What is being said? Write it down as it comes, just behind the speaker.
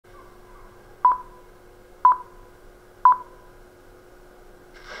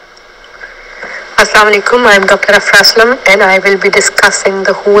Assalamu alaikum. I am Dr. Afra Aslam and I will be discussing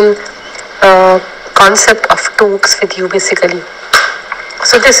the whole concept of Toacs with you basically.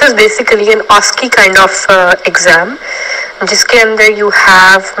 So this is basically an OSCE kind of exam जिसके अंदर you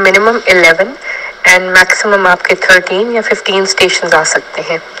have minimum 11 and maximum आपके 13 या 15 stations आ सकते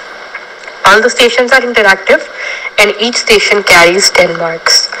हैं. All the stations are interactive and each station carries 10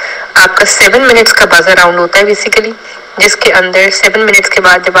 marks. आपका 7 minutes का buzzer round होता है basically, जिसके अंदर 7 minutes के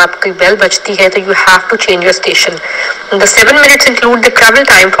बाद जब आपकी bell बजती है तो you have to change your station. The 7 minutes include the travel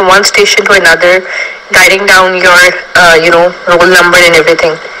time from one station to another, writing down your roll number and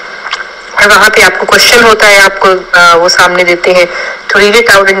everything. और वहाँ पे आपको क्वेश्चन होता है, आपको वो सामने देते हैं to read it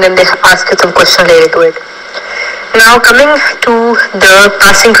out and then they ask you some question related to it. Now coming to the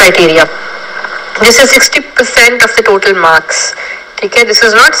passing criteria. This is 60% of the total marks. ठीक है, this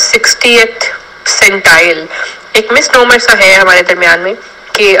is not 60th percentile. एक misnomer सा है हमारे दरमियान में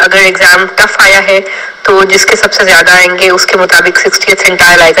कि अगर एग्जाम टफ आया है तो जिसके सबसे ज्यादा आएंगे उसके मुताबिक 60th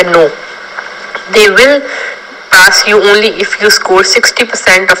percentile आएगा. No, they will pass you only if you score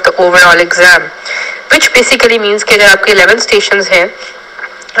 60% of the overall exam, which basically means कि अगर आपके 11 stations हैं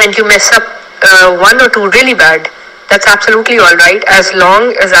and you mess up one or two really bad, that's absolutely all right as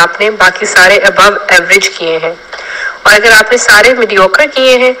long as आपने बाकी सारे above average किए हैं. और अगर आपने सारे mediocre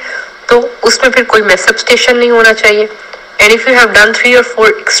किए हैं तो उसमें फिर कोई mess up station नहीं होना चाहिए. And if you have done 3 or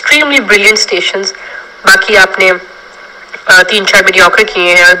 4 extremely brilliant stations, बाकी आपने 3-4 mediocre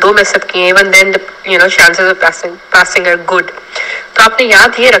किए हैं और 2 mess up किए हैं, even then the chances of passing are good. तो आपने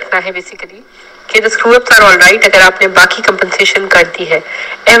याद ये रखना है basically कि the screw ups are all right अगर आपने बाकी compensation कर दी है.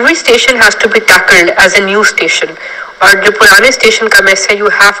 Every station has to be tackled as a new station. और जो पुराने station का mess है, you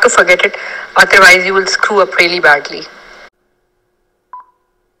have to forget it, otherwise you will screw up really badly.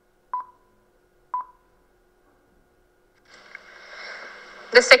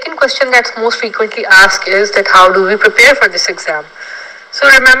 The second question that's most frequently asked is that how do we prepare for this exam? So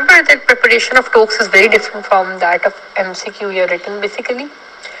remember that preparation of Toacs is very different from that of MCQ या written basically.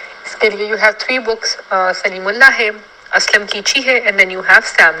 इसके लिए you have 3 books, Salimullah है, Aslam Kichi है, and then you have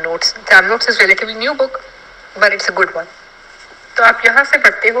Sam Notes. Sam Notes is relatively new book, but it's a good one. तो आप यहाँ से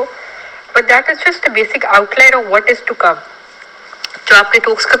पढ़ते हो, but that is just a basic outline of what is to come. जो आपके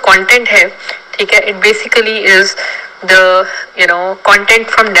Toacs का content है, ठीक है, it basically is the content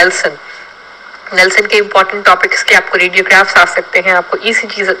from Nelson के important topics के आपको radiographs आ सकते हैं, आपको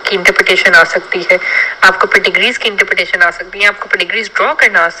ECG की interpretation आ सकती है, आपको pedigrees की interpretation आ सकती है, आपको pedigrees draw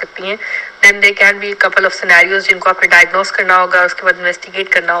करना आ सकती हैं. Then there can be a couple of scenarios जिनको आपको diagnose करना होगा, उसके बाद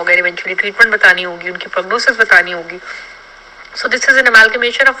investigate करना होगा, eventually treatment बतानी होगी, उनकी prognosis बतानी होगी. So this is an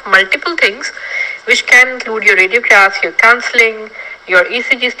amalgamation of multiple things which can include your radiographs, your counseling, your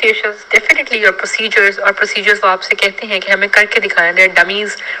ECG stations, definitely your procedures. और procedures वो आपसे कहते हैं कि हमें करके दिखाएं. There are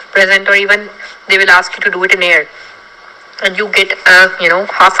dummies present or even they will ask you to do it in air and you get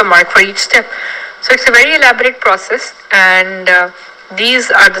half a mark for each step. So it's a very elaborate process and these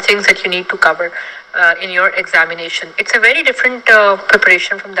are the things that you need to cover in your examination. It's a very different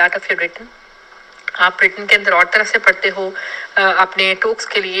preparation from that of your written. आप written के अंदर और तरह से पढ़ते हो, अपने टोक्स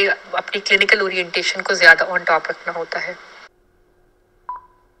के लिए अपनी क्लिनिकल ओरिएंटेशन को ज्यादा ऑन टॉप रखना होता है.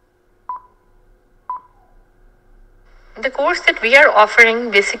 The course that we are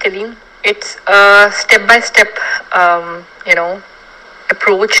offering basically it's a step-by-step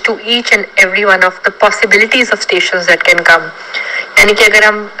approach to each and every one of the possibilities of stations that can come. यानी कि अगर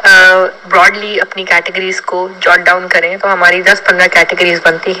हम broadly अपनी categories को jot down करें तो हमारी 10-15 categories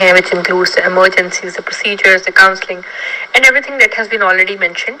बनती हैं, which includes the emergencies, the procedures, the counseling and everything that has been already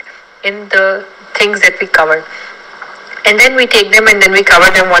mentioned in the things that we cover. And then we take them and then we cover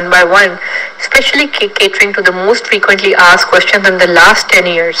them one by one, especially catering to the most frequently asked questions in the last 10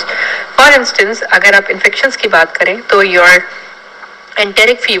 years. For instance, अगर आप infections की बात करें तो your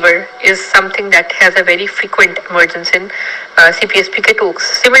enteric fever is something that has a very frequent emergence in CPSP के Toacs.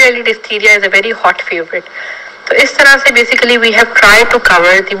 Similarly, diphtheria is a very hot favorite. तो इस तरह से basically we have tried to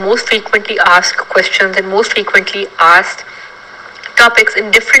cover the most frequently asked questions and most frequently asked topics in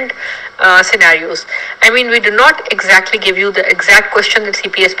different scenarios. I mean, we do not exactly give you the exact question that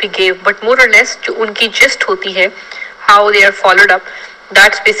CPSP gave, but more or less जो उनकी gist होती है, how they are followed up,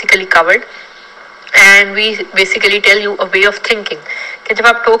 that's basically covered. And we basically tell you a way of thinking कि जब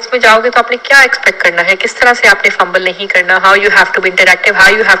आप टोक्स में जाओगे तो आपने क्या एक्सपेक्ट करना है, किस तरह से आपने फंबल नहीं करना, how you have to be interactive, how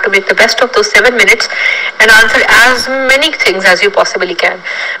you have to make the best of those 7 minutes and answer as many things as you possibly can,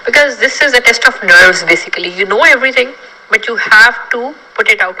 because this is a test of nerves basically. You know everything but you have to put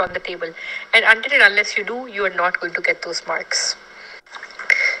it out on the table, and until and unless you do, you are not going to get those marks.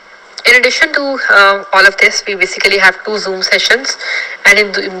 In addition to all of this, we basically have 2 Zoom sessions And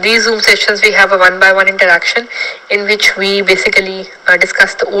in these Zoom sessions, we have a one-by-one interaction in which we basically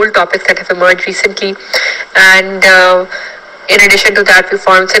discuss the old topics that have emerged recently. And in addition to that, we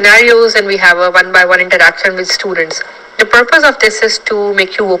form scenarios and we have a one-by-one interaction with students. The purpose of this is to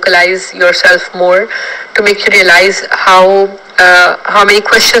make you vocalize yourself more, to make you realize how many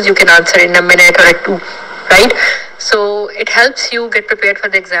questions you can answer in a minute or two, right? So it helps you get prepared for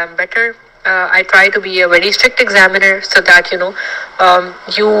the exam better. I try to be a very strict examiner so that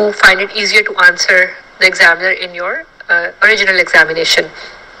you find it easier to answer the examiner in your original examination.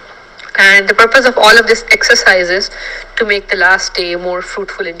 And the purpose of all of this exercise is to make the last day more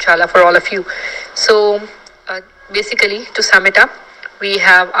fruitful, inshallah, for all of you. So basically, to sum it up, we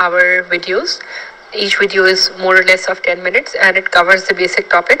have our videos. Each video is more or less of 10 minutes and it covers the basic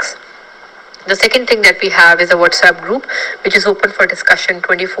topics. The second thing that we have is a WhatsApp group, which is open for discussion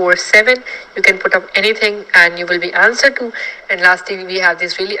 24/7. You can put up anything and you will be answered to. And lastly, we have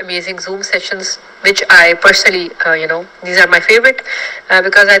these really amazing Zoom sessions, which I personally, these are my favorite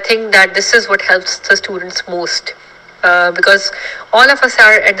because I think that this is what helps the students most. Because all of us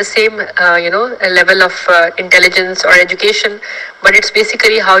are at the same, level of intelligence or education, but it's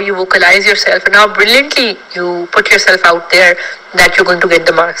basically how you vocalize yourself and how brilliantly you put yourself out there that you're going to get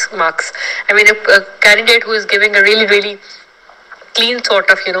the marks. I mean, a candidate who is giving a really, really clean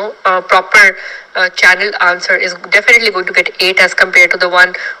sort of, proper channeled answer is definitely going to get 8 as compared to the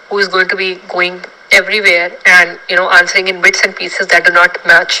one who is going to be going everywhere and answering in bits and pieces that do not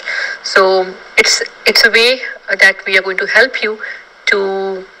match. So it's a way that we are going to help you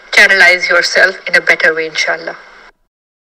to channelize yourself in a better way, inshallah.